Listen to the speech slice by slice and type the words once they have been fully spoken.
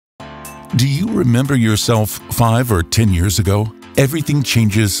Do you remember yourself 5 or 10 years ago? Everything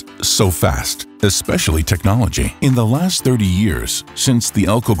changes so fast, especially technology. In the last 30 years, since the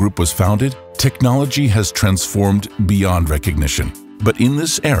ELKO Group was founded, technology has transformed beyond recognition. But in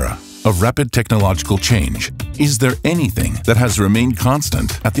this era of rapid technological change, is there anything that has remained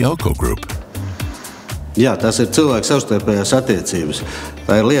constant at the ELKO Group? Jā, tas ir cilvēku savstarpējās attiecības.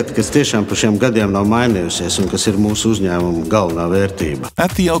 Tā ir lieta, kas tiešām par šiem gadiem nav mainījusies un kas ir mūsu uzņēmuma galvenā vērtība.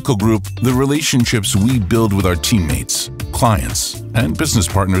 At the ELKO Group, the relationships we build with our teammates, clients, and business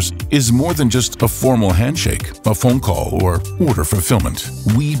partners is more than just a formal handshake, a phone call, or order fulfillment.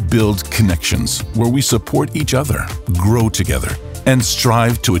 We build connections where we support each other, grow together, and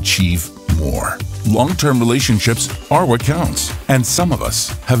strive to achieve more. Long-term relationships are what counts, and some of us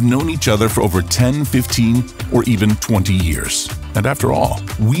have known each other for over 10, 15, or even 20 years. And after all,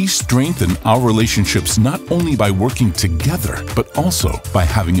 we strengthen our relationships not only by working together, but also by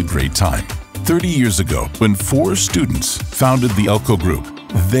having a great time. 30 years ago, when 4 students founded the ELKO Group,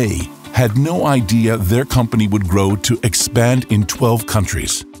 they had no idea their company would grow to expand in 12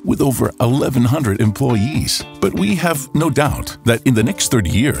 countries with over 1,100 employees. But we have no doubt that in the next 30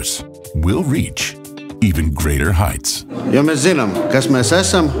 years, we'll reach even greater heights. Jo mēs zinām, kas mēs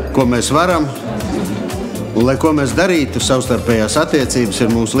esam, ko mēs varam, un lai ko mēs darītu, savstarpējās attiecības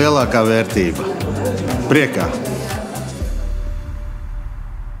ir mūsu lielākā vērtība. Priekā!